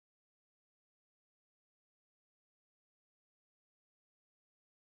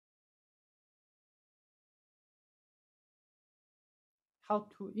how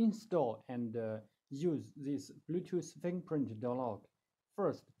to install and use this Bluetooth fingerprint door lock.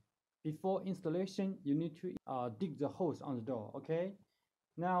 First, before installation, you need to dig the holes on the door. Okay.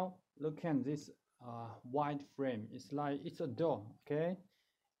 Now look at this white frame. It's like it's a door. Okay.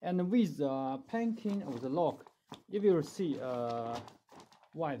 And with the painting of the lock, you will see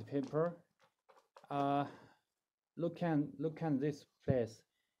white paper. Look at this place.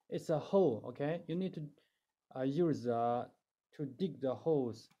 It's a hole. Okay. You need to use to dig the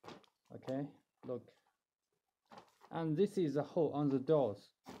holes. Okay. Look. And this is a hole on the doors.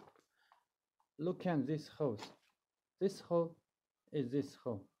 Look at this hole. This hole is this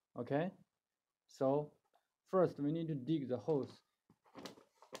hole. Okay. So first we need to dig the holes.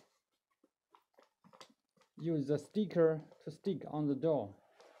 Use the sticker to stick on the door,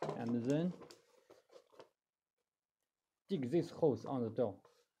 and then dig these holes on the door.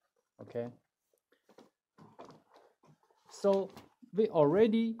 Okay. So we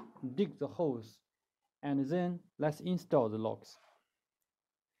already dig the holes, and then let's install the locks.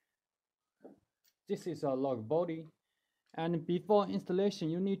 This is a lock body, and before installation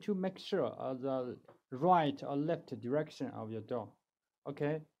you need to make sure the right or left direction of your door.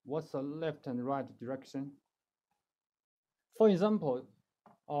 Okay, what's the left and right direction? For example,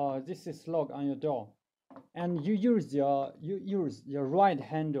 this is lock on your door, and you use your right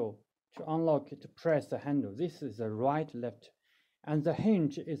handle to unlock it, to press the handle. This is the right left, and the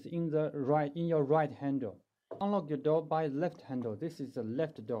hinge is in your right handle. Unlock your door by left handle. This is the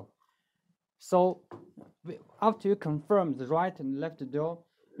left door. So after you confirm the right and left door,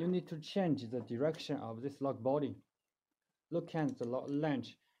 you need to change the direction of this lock body. Look at the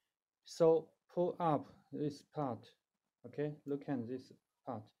latch. So pull up this part. Okay, look at this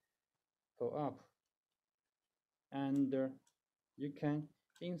part. Pull up, and you can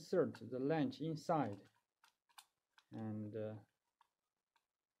insert the latch inside, and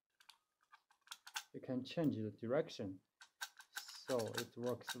you can change the direction, so it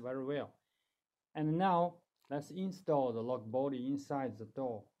works very well. And now let's install the lock body inside the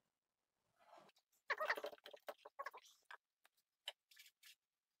door.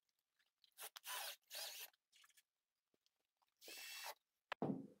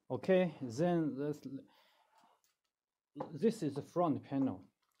 Okay, then this is the front panel.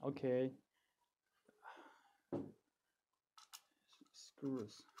 Okay, screw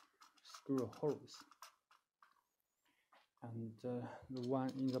holes, and the one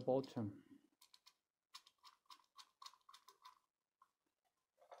in the bottom.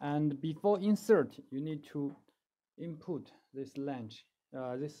 And before insert, you need to input this latch,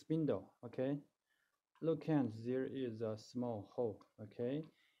 this spindle. Okay, look at, there is a small hole. Okay,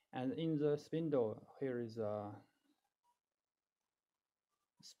 and in the spindle here is a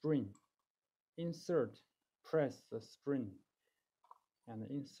spring. Insert, press the spring, and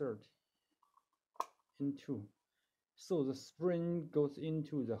insert into. So the spring goes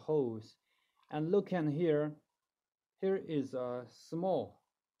into the holes. And look at here. Here is a small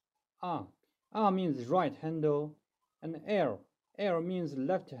R. R means right handle, and L means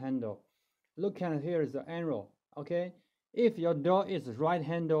left handle. Look at here is the arrow. Okay, if your door is right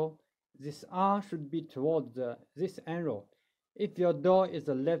handle, this R should be towards this arrow. If your door is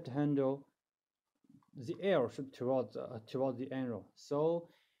a left handle, the L should towards the arrow. So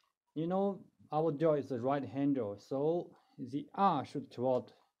you know our door is a right handle, so the R should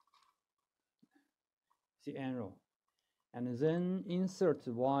toward the arrow. And then insert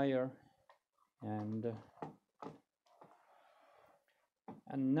the wire, and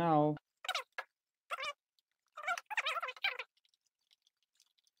now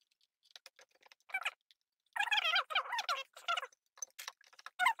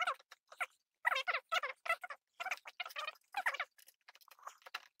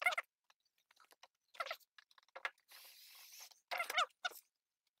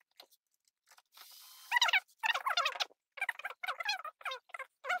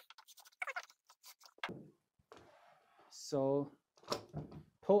so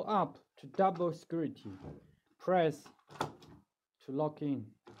pull up to double security, press to lock in.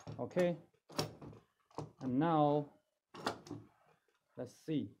 Okay, and now let's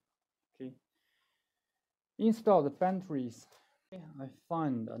see. Okay, install the batteries. Okay, I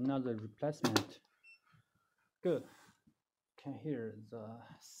find another replacement. Good. Can hear the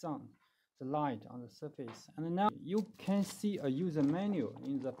sun, the light on the surface. And now you can see a user manual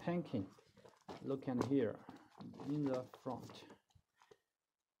in the painting. Look at here in the front.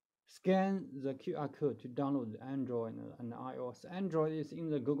 Scan the QR code to download Android and iOS. Android is in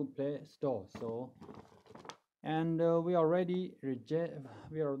the Google Play Store. So, and we already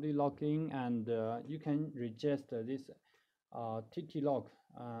logged in, and you can register this TTLock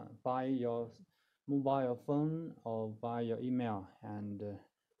by your mobile phone or by your email, and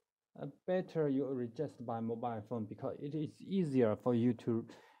better you register by mobile phone because it is easier for you to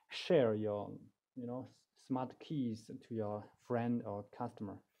share your smart keys to your friend or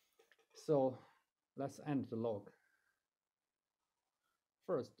customer. So let's end the log.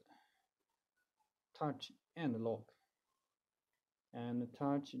 First, touch end lock, and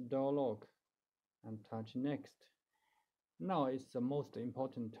touch door lock, and touch next. Now is the most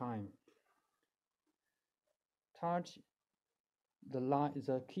important time. Touch the light,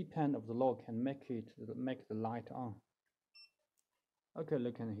 the key pen of the lock, and make the light on. Okay,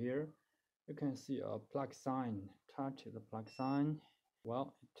 look in here. You can see a plug sign. Touch the plug sign.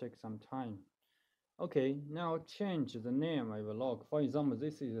 Well, it takes some time. Okay, now change the name of the lock. For example,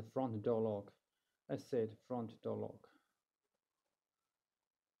 this is the front door lock. Let's say it front door lock.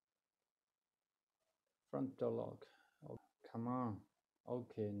 Front door lock. Oh, come on.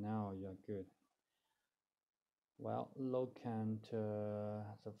 Okay, now you're good. Well, look at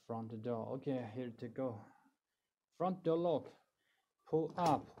the front door. Okay, here to go. Front door lock. Pull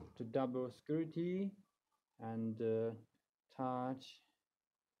up to double security and touch,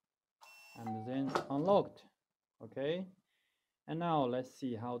 and then unlocked. Okay, and now let's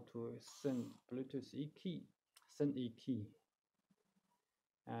see how to send Bluetooth e-key. Send e-key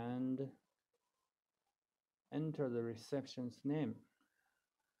and enter the reception's name.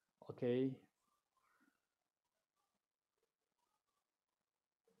 Okay.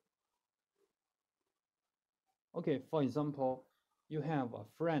 Okay, for example, you have a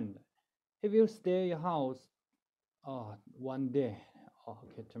friend. He will stay at your house one day.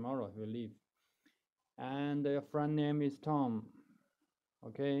 Okay, tomorrow he will leave. And your friend name is Tom.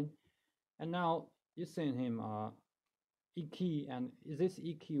 Okay, and now you send him a e-key, and this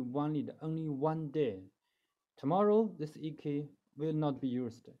e-key valid only one day. Tomorrow this e-key will not be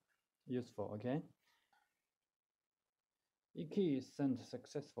useful. Okay, e-key is sent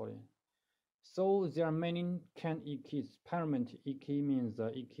successfully. So there are many kind e-keys. Permanent e-key means the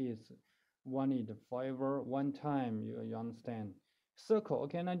e-key is valid forever, one time. You understand? Circle.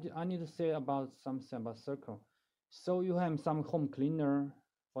 Okay, and I need to say about something about circle. So you have some home cleaner.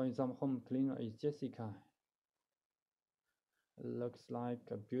 For example, home cleaner is Jessica. Looks like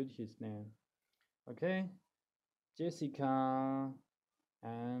a beauty's name. Okay, Jessica,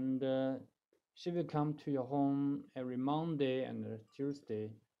 and she will come to your home every Monday and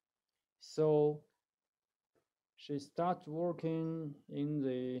Tuesday. So she starts working in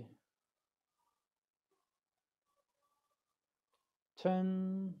the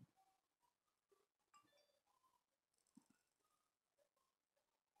 10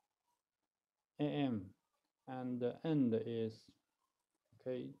 a.m. and the end is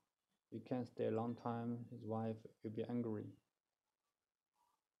okay. You can't stay a long time. His wife will be angry.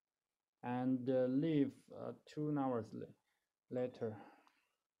 And leave 2 hours later.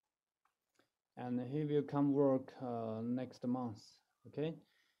 And he will come work next month. Okay.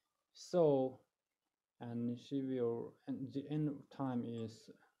 So, and she will. And the end time is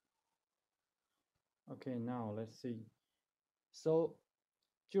okay. Now let's see. So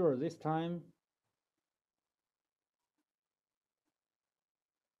during this time,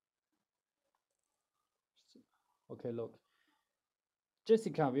 okay, look.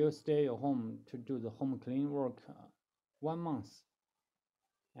 Jessica will stay at home to do the home clean work 1 month.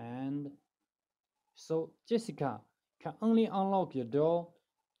 And so Jessica can only unlock your door,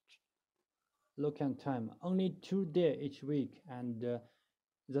 look at time, only 2 days each week. And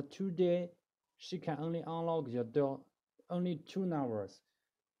the 2 days she can only unlock your door only 2 hours.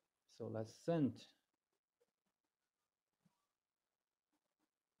 So let's send.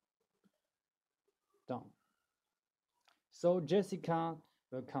 Done. So Jessica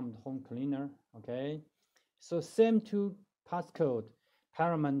will come home cleaner. Okay. So same to passcode,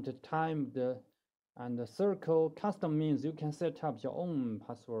 paramount time and the circle. Custom means you can set up your own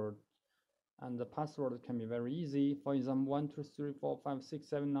password, and the password can be very easy. For example, 1 2 3 4 5 6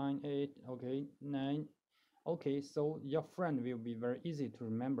 7 9 8. Okay, 9. Okay, so your friend will be very easy to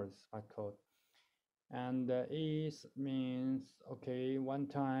remember this passcode. And is means okay, one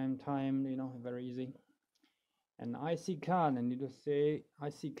time, very easy. And IC card, I need to say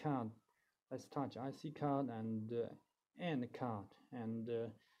IC card. Let's touch IC card and end card, and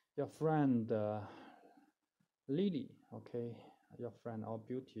your friend Lily. Okay, your friend all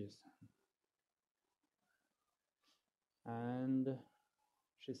beauties, and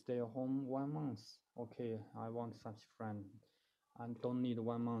she stay at home 1 month. Okay, I want such friend. I don't need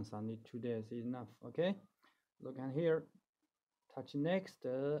 1 month. I need 2 days is enough. Okay, look at here. Touch next,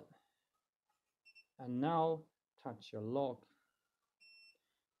 and now touch your lock.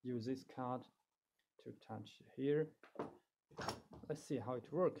 Use this card to touch here. Let's see how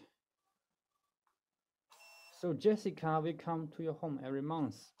it works. So Jessica will come to your home every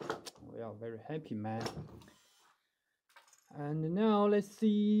month. We are very happy, man. And now let's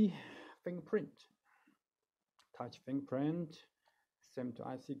see fingerprint. Touch fingerprint. Same to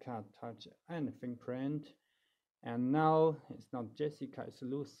IC card, touch and fingerprint. And now it's not Jessica, it's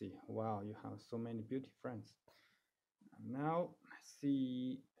Lucy. Wow, you have so many beauty friends. And now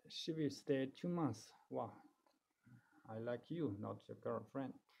see, she will stay 2 months. Wow, I like you, not your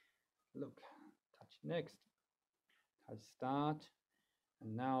girlfriend. Look, touch next, touch start.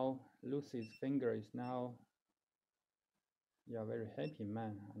 And now Lucy's finger is now, you are very happy,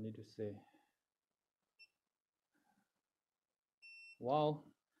 man, I need to say. Wow,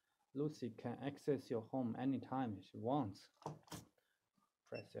 Lucy can access your home anytime she wants.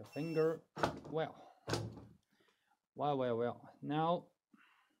 Press your finger. Well. Now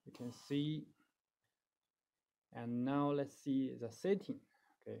you can see. And now let's see the setting.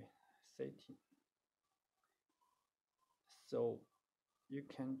 Okay, setting. So you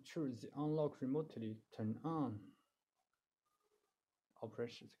can choose the unlock remotely, turn on.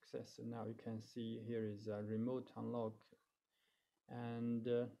 Operation success. So now you can see here is a remote unlock. And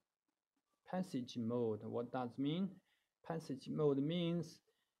passage mode, what does it mean? Passage mode means,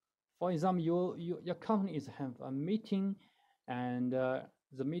 for example, your company is have a meeting, and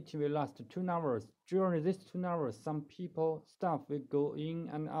the meeting will last 2 hours. During this 2 hours, some people, staff will go in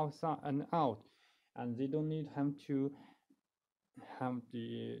and outside and out, and they don't need to have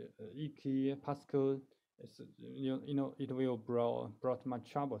the key passcode. It's, you know it will brought much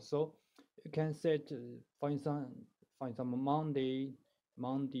trouble. So you can set, for example, Monday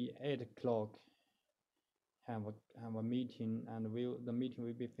 8 o'clock have a meeting, and the meeting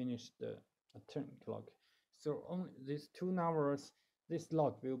will be finished at 10 o'clock. So only these 2 hours, this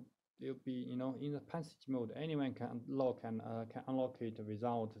lock will be, you know, in the passage mode. Anyone can lock and can unlock it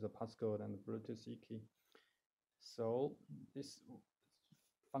without the passcode and Bluetooth key. So this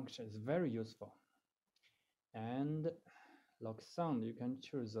function is very useful. And lock sound, you can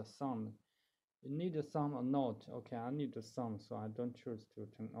choose the sound. You need a sound or not? Okay, I need a sound, so I don't choose to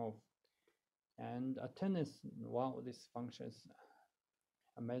turn off. And attendance, wow, this function is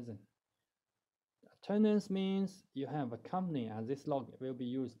amazing. Attendance means you have a company, and this log will be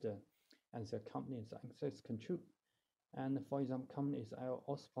used as a company's access control. And for example, company is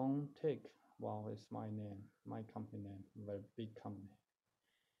OS104FB. Wow, it's my name, my company name, very big company.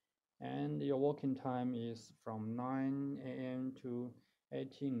 And your working time is from 9 a.m. to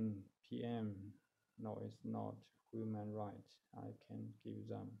 18 p.m. No, it's not human rights. I can give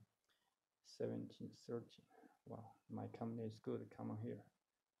them 17:30. Wow, my company is good. Come on here.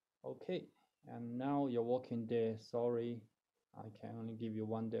 Okay, and now your working day. Sorry, I can only give you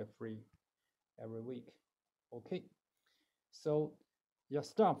 1 day free every week. Okay, so your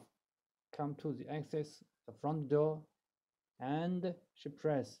staff come to the access, the front door, and she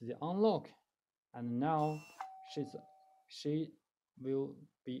press the unlock, and now she will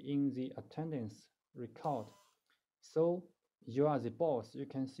be in the attendance record. So you are the boss. You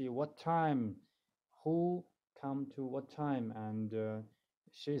can see what time, who come to what time, and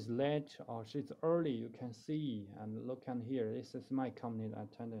she's late or she's early. You can see and look and here. This is my company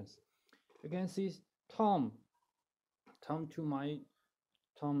attendance. You can see Tom to my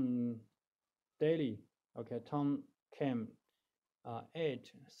Tom daily. Okay, Tom came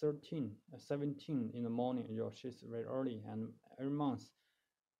 17 in the morning. She's very early, and every month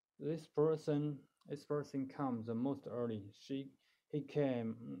this person comes the most early. He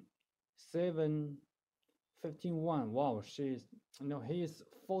came 7:51. Wow, he is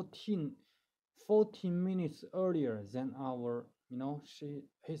 14 minutes earlier than our,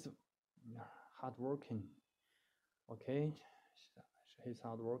 he's hardworking. Okay, he's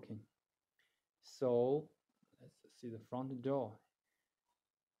hardworking. So let's see the front door.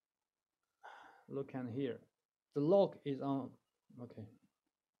 Look at here, the lock is on. Okay,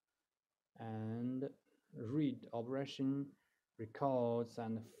 and read operation records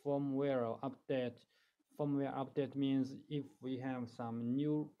and firmware update. Firmware update means if we have some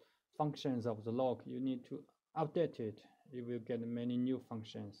new functions of the lock, you need to update it. You will get many new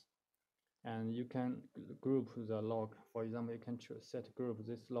functions, and you can group the lock. For example, you can choose set group.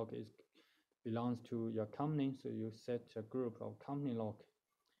 This lock belongs to your company, so you set a group of company lock.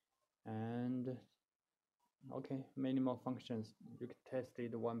 And okay, many more functions. You can test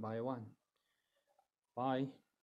it one by one. Bye.